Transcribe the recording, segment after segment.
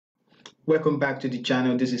Welcome back to the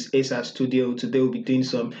channel. This is ASA Studio. Today we'll be doing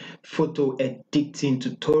some photo editing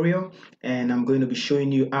tutorial, and I'm going to be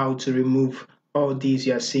showing you how to remove all these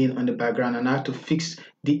you are seeing on the background and how to fix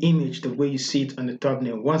the image the way you see it on the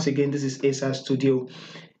thumbnail. Once again, this is ASA Studio,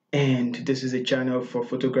 and this is a channel for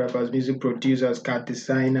photographers, music producers, card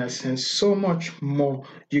designers, and so much more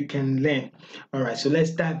you can learn. All right, so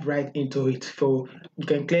let's dive right into it. For you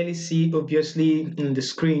can clearly see obviously in the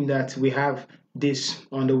screen that we have this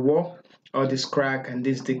on the wall, or this crack and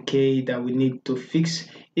this decay that we need to fix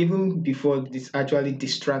even before it's actually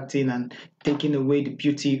distracting and taking away the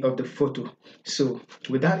beauty of the photo. So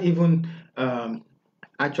without even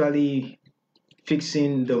actually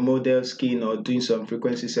fixing the model skin or doing some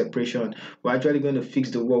frequency separation, we're actually going to fix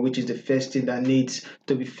the wall, which is the first thing that needs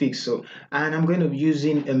to be fixed. So, and I'm going to be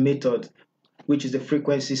using a method which is the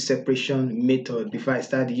frequency separation method before I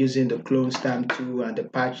start using the clone stamp tool and the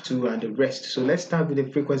patch tool and the rest. So let's start with the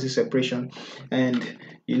frequency separation, and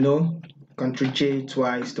Ctrl J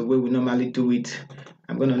twice the way we normally do it.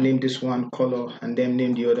 I'm going to name this one color and then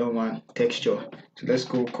name the other one texture. So let's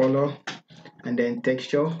go color and then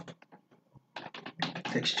texture.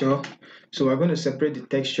 So we're going to separate the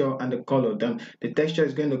texture and the color. Then the texture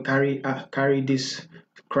is going to carry this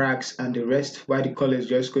cracks and the rest, while the color is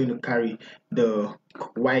just going to carry the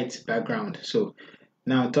white background. So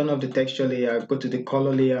now turn off the texture layer, go to the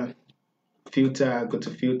color layer, filter, go to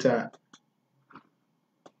filter,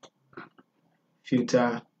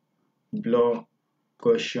 blur,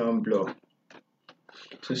 Gaussian blur.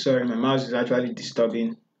 So sorry, my mouse is actually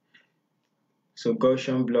disturbing. So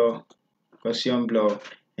Gaussian blur,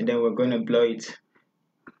 and then we're going to blur it.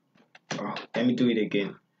 Oh, let me do it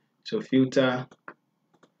again. So filter,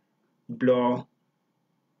 blur,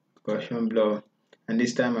 Gaussian blur, and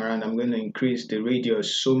this time around I'm going to increase the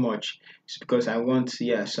radius so much. It's because I want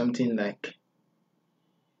something like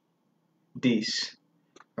this.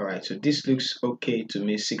 All right, so this looks okay to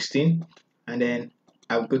me, 16. And then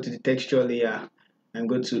I'll go to the texture layer and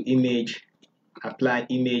go to image, apply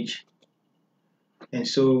image, and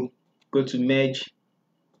so go to merge,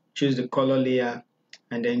 choose the color layer,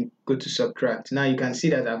 and then go to subtract. Now you can see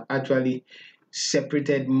that I've actually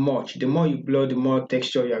separated much. The more you blur, the more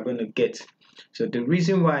texture you are going to get. So the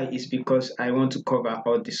reason why is because I want to cover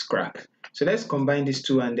all this crack. So let's combine these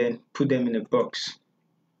two and then put them in a box,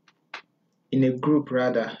 in a group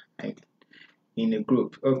rather, in a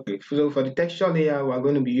group. Okay, so for the texture layer we're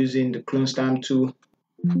going to be using the clone stamp tool.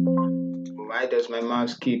 Why does my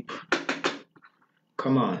mouse keep,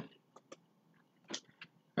 come on.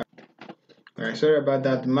 Alright, sorry about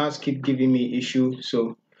that, the mouse keep giving me issue,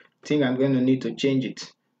 so I think I'm going to need to change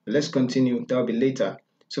it. Let's continue, that'll be later.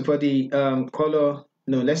 So for the color,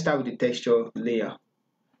 no, let's start with the texture layer.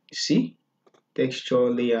 See,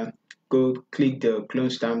 texture layer, go click the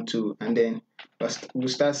clone stamp tool, and then we'll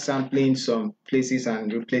start sampling some places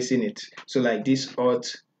and replacing it. So like this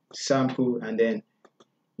alt sample, and then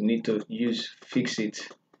you need to fix it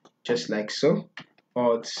just like so,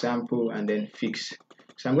 alt sample and then fix.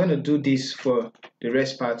 So I'm going to do this for the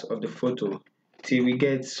rest part of the photo till we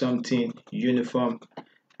get something uniform,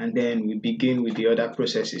 and then we begin with the other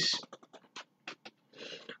processes.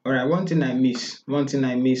 Alright, one thing I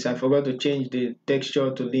miss, I forgot to change the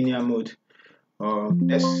texture to linear mode.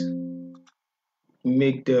 Let's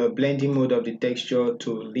make the blending mode of the texture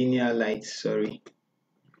to linear light, sorry.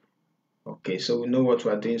 Okay, so we know what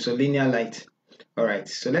we're doing, so linear light. Alright,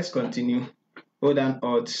 so let's continue. Hold down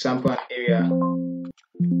alt, sample and area,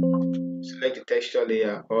 select the texture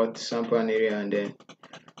layer, alt, sample and area, and then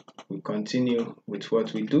we continue with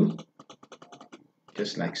what we do,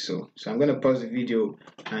 just like so. So I'm going to pause the video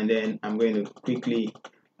and then I'm going to quickly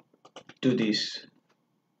do this.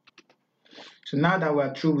 So now that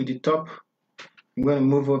we're through with the top, I'm going to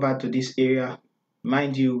move over to this area.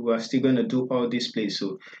 Mind you, we're still going to do all this place.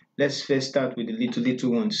 So let's first start with the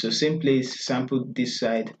little ones. So same place, sample this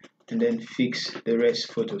side, and then fix the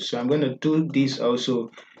rest photo. So I'm going to do this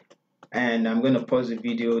also, and I'm going to pause the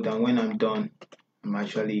video. Then when I'm done, I'm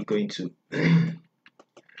actually going to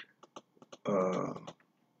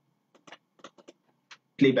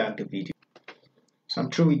play back the video. So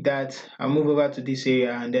I'm through with that. I'll move over to this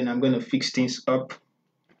area and then I'm going to fix things up.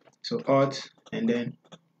 So alt and then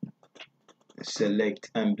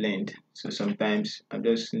select and blend. So sometimes I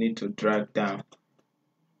just need to drag down,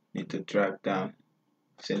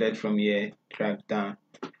 select from here, drag down.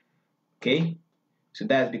 Okay, so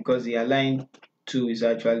that's because the align tool is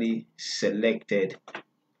actually selected.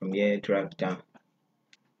 From here, drag down.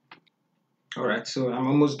 Alright, so I'm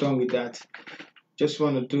almost done with that. Just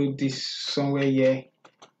want to do this somewhere here,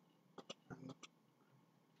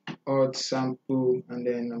 alt sample, and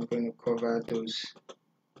then I'm going to cover those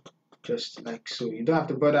just like so. You don't have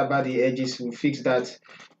to bother about the edges. We'll fix that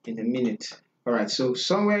in a minute. All right, so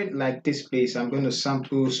somewhere like this place, I'm going to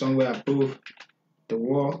sample somewhere above the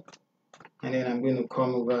wall, and then I'm going to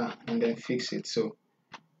come over and then fix it. So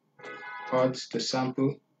Alt to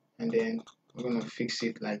sample, and then we're going to fix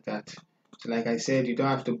it like that. So like I said, you don't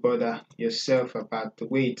have to bother yourself about the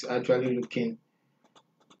way it's actually looking.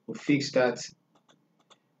 We'll fix that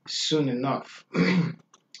soon enough.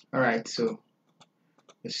 All right, so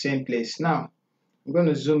the same place. Now I'm going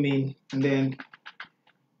to zoom in and then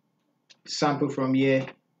sample from here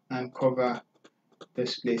and cover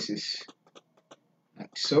those places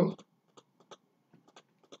like so.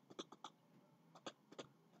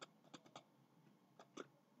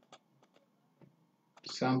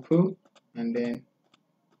 Sample, and then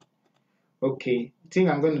okay, I think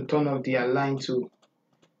I'm going to turn off the align tool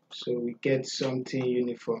so we get something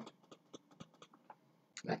uniform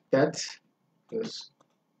like that. Just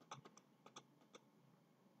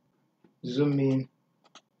zoom in,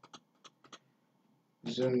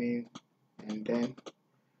 and then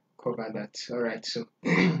cover that. All right, so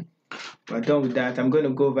we're done with that. I'm going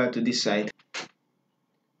to go over to this side.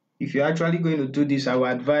 If you're actually going to do this, I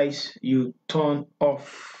would advise you turn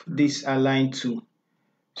off this align tool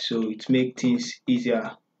so it makes things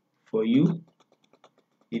easier for you.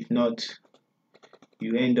 If not,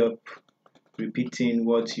 you end up repeating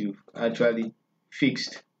what you've actually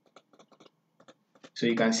fixed. So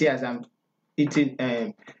you can see as I'm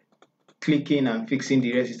hitting clicking and fixing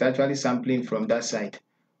the rest, it's actually sampling from that side.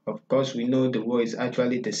 Of course, we know the wall is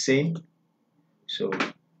actually the same, so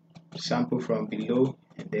sample from below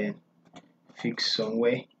and then fix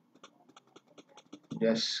somewhere.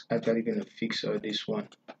 Just actually gonna fix all this one.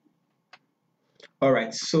 All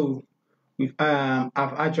right, so we've I've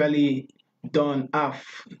actually done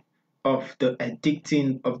half of the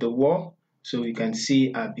editing of the wall, so you can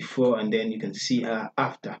see before and then you can see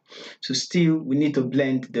after. So still we need to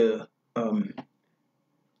blend the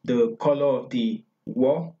color of the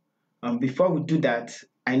wall. Before we do that,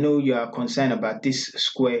 I know you are concerned about this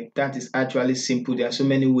square. That is actually simple. There are so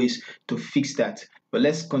many ways to fix that, but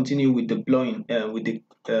let's continue with the blowing with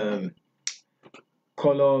the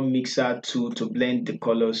color mixer tool to blend the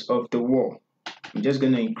colors of the wall. I'm just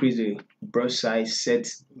going to increase the brush size, set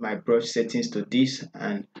my brush settings to this,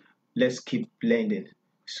 and let's keep blending.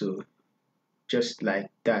 So just like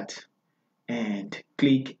that, and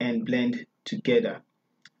click and blend together,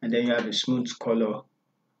 and then you have a smooth color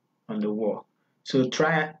on the wall. So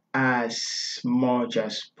try as much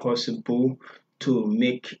as possible to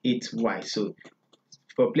make it white. So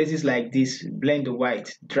for places like this, blend the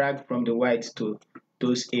white, drag from the white to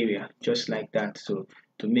those areas just like that, so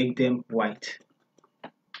to make them white.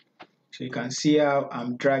 So you can see how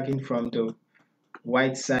I'm dragging from the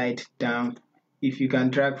white side down. If you can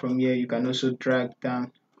drag from here, you can also drag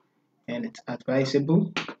down, and it's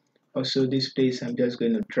advisable. Also this place, I'm just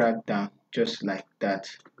going to drag down just like that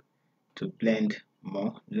to blend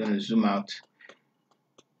more. I'm going to zoom out.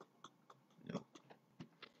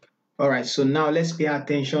 Alright, so now let's pay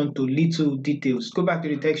attention to little details. Go back to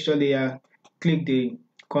the texture layer, click the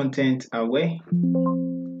content away,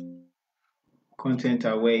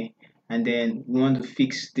 and then we want to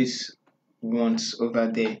fix this ones over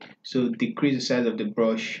there. So decrease the size of the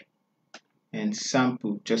brush and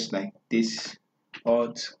sample just like this.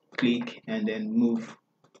 Alt, click, and then move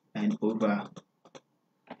and over.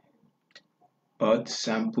 Alt,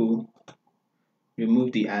 sample,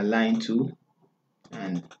 remove the align tool,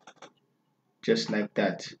 and just like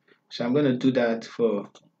that. So I'm going to do that for,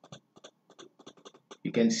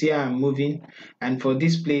 you can see how I'm moving, and for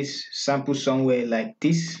this place, sample somewhere like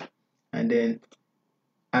this, and then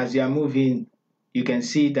as you are moving, you can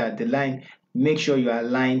see that the line, make sure you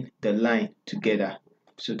align the line together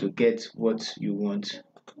so to get what you want.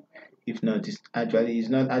 If not, it's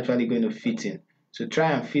not actually going to fit in. So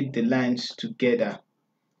try and fit the lines together.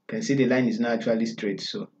 You can see the line is not actually straight,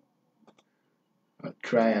 so I'll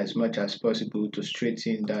try as much as possible to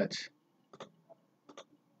straighten that.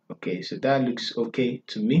 Okay, so that looks okay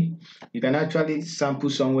to me. You can actually sample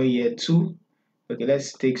somewhere here too. Okay,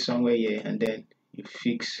 let's take somewhere here and then you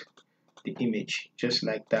fix the image just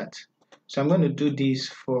like that. So I'm going to do this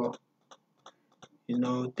for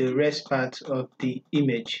the rest part of the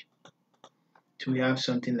image till we have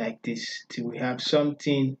something like this, till we have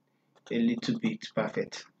something a little bit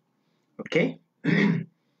perfect. Okay.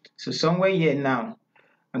 So somewhere here now,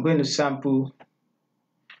 I'm going to sample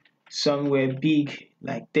somewhere big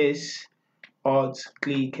like this. Alt,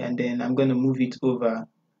 click, and then I'm going to move it over,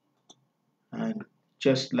 and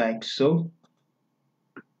just like so,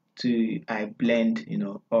 to I blend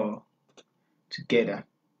or together.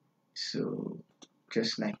 So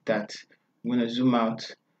just like that. I'm going to zoom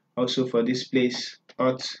out also for this place,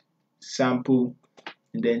 Alt sample,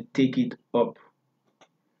 and then take it up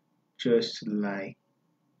just like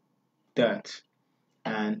that,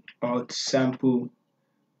 and Alt sample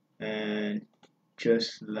and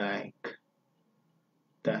just like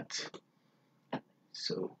that.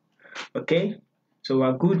 So okay, so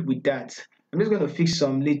we're good with that. I'm just going to fix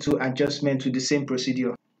some little adjustment with the same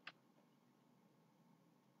procedure.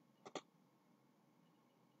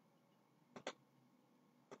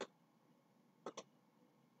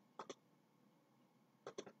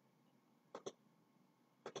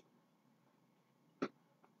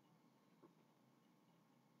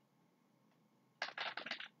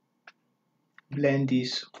 Blend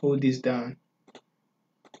this, hold this down,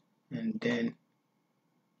 and then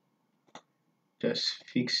just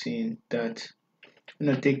fixing that. I'm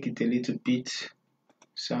going to take it a little bit,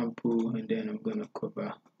 sample, and then I'm going to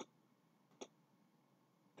cover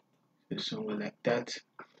somewhere like that.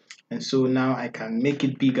 And so now I can make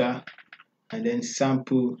it bigger and then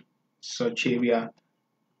sample such area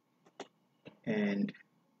and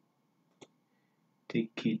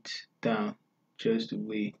take it down just the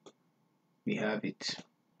way we have it.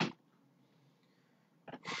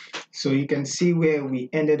 So you can see where we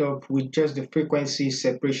ended up with just the frequency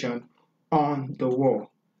separation on the wall,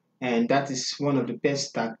 and that is one of the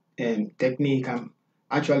best technique I'm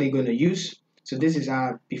actually going to use. So this is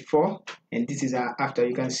our before and this is our after.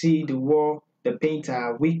 You can see the wall, the paint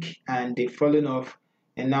are weak and they've fallen off,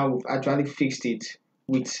 and now we've actually fixed it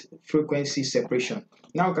with frequency separation.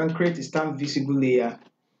 Now we can create a stamp visible layer.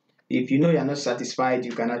 If you know you're not satisfied,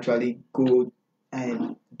 you can actually go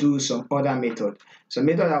and do some other method. So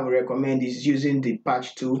method I would recommend is using the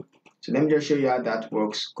patch tool. So let me just show you how that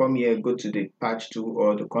works. Come here, go to the patch tool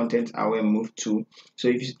or the content aware move tool. So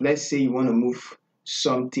if let's say you want to move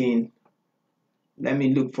something, let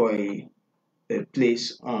me look for a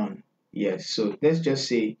place on, yes. So let's just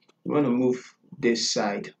say you want to move this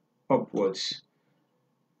side upwards.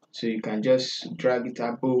 So you can just drag it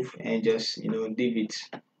above and just leave it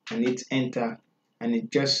and hit enter, and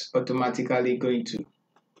it just automatically going to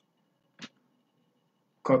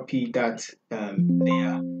copy that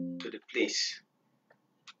layer to the place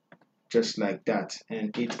just like that,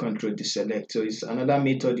 and hit Ctrl deselect. So it's another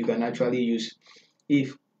method you can actually use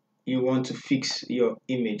if you want to fix your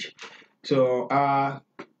image. So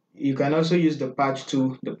you can also use the patch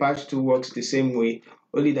tool. The patch tool works the same way,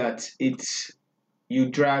 only that it's you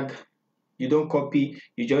drag, you don't copy,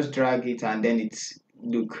 you just drag it, and then it's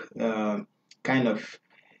kind of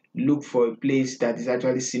look for a place that is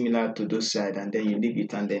actually similar to those side, and then you leave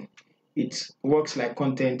it, and then it works like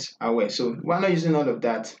content aware. So we're not using all of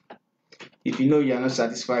that. If you know you are not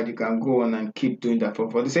satisfied, you can go on and keep doing that. For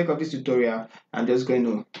the sake of this tutorial, I'm just going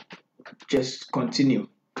to just continue.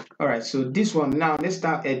 All right, so this one, now let's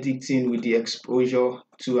start editing with the exposure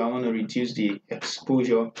tool. I want to reduce the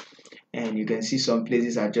exposure, and you can see some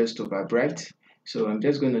places are just over bright. So I'm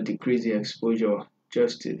just going to decrease the exposure,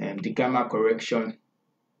 just the gamma correction,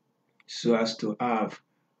 so as to have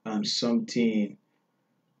something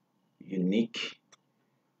unique.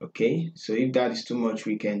 Okay, so if that is too much,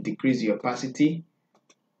 we can decrease the opacity.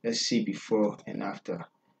 Let's see before and after.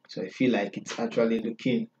 So I feel like it's actually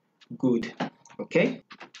looking good. Okay,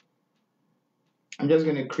 I'm just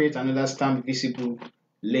going to create another stamp visible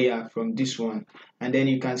layer from this one, and then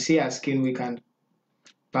you can see our skin. We can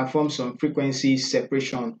perform some frequency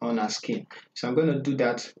separation on our skin. So I'm going to do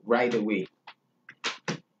that right away.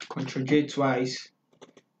 Ctrl J twice,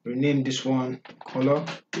 rename this one color.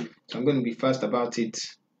 So I'm going to be fast about it,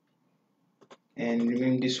 and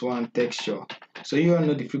rename this one texture. So you all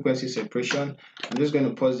know the frequency separation. I'm just going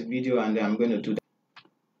to pause the video and then I'm going to do that.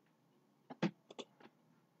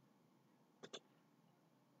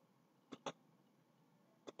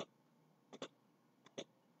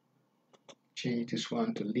 Change this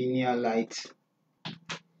one to linear light.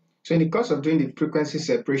 So in the course of doing the frequency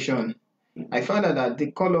separation, I found out that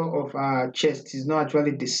the color of our chest is not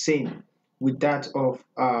actually the same with that of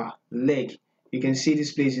our leg. You can see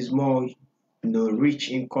this place is more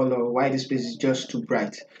rich in color, while this place is just too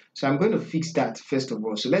bright. So I'm going to fix that first of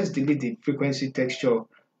all. So let's delete the frequency texture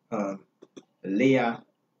layer.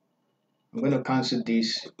 I'm going to cancel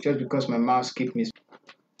this just because my mouse keeps me.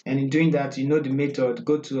 And in doing that, you know the method,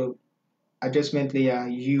 go to adjustment layer,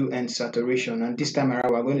 hue and saturation, and this time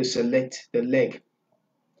around we're going to select the leg.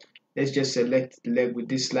 Let's just select the leg with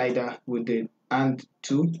this slider with the hand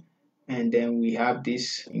tool, and then we have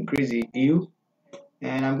this, increase the hue,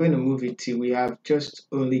 and I'm going to move it till we have just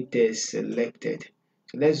only this selected.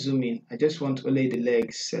 So let's zoom in. I just want only the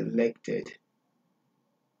leg selected.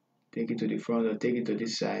 take it to the front or take it to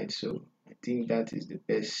this side. So I think that is the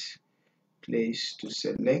best place to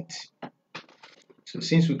select. So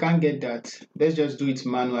since we can't get that, let's just do it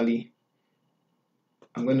manually.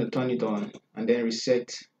 I'm going to turn it on and then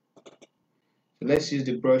reset. So let's use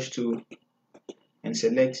the brush tool and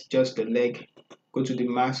select just the leg. Go to the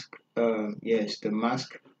mask, yes, the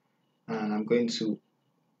mask, and I'm going to,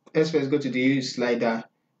 let's first go to the hue slider,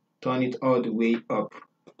 turn it all the way up,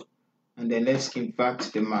 and then let's invert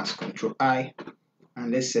the mask, Control I,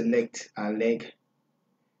 and let's select our leg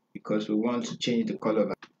because we want to change the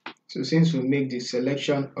color. So since we make the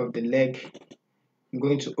selection of the leg, I'm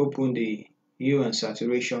going to open the hue and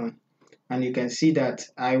saturation, and you can see that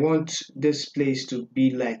I want this place to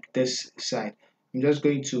be like this side.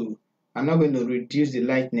 I'm not going to reduce the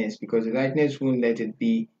lightness because the lightness won't let it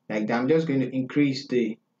be like that. I'm just going to increase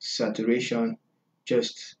the saturation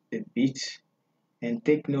just a bit, and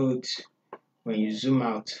take note when you zoom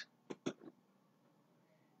out,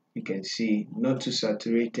 you can see not too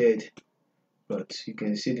saturated, but you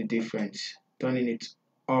can see the difference turning it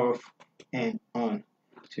off and on.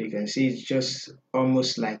 So you can see it's just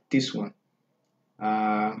almost like this one.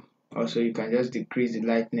 Also you can just decrease the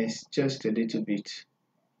lightness just a little bit,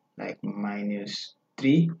 like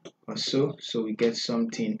 -3 or so, so we get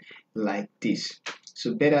something like this.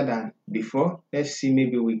 So better than before. Let's see,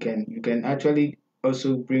 maybe you can actually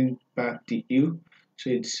also bring back the hue so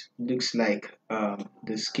it looks like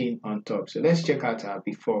the skin on top. So let's check out our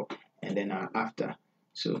before and then our after.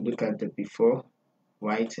 So look at the before,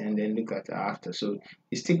 white, and then look at our after. So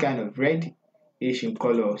it's still kind of reddish in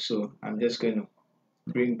color, so I'm just going to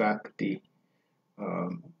bring back the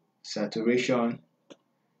saturation.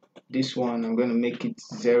 This one I'm going to make it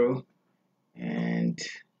 0, and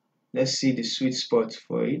let's see the sweet spot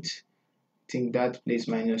for it. I think that place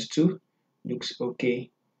 -2 looks okay.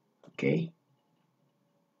 Okay,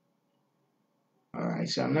 all right,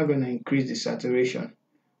 so I'm not going to increase the saturation.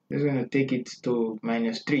 I'm just going to take it to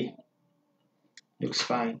 -3. Looks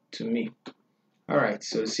fine to me. All right,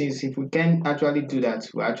 so since if we can actually do that,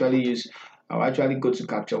 I'll actually go to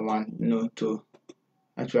Capture One, to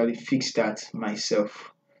actually fix that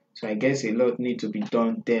myself. So I guess a lot need to be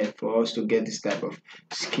done there for us to get this type of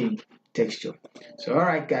skin texture. So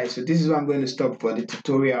alright guys, so this is where I'm going to stop for the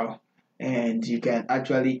tutorial, and you can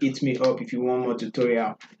actually hit me up if you want more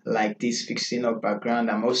tutorial like this, fixing up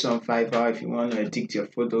background. I'm also on Fiverr. If you want to edit your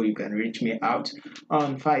photo, you can reach me out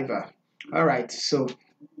on Fiverr. Alright, so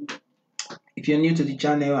if you're new to the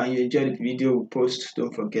channel and you enjoyed the video we post,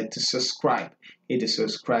 don't forget to subscribe. Hit the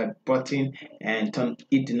subscribe button and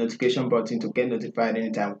hit the notification button to get notified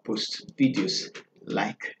anytime we post videos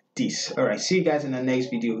like this. Alright, see you guys in the next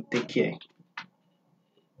video. Take care.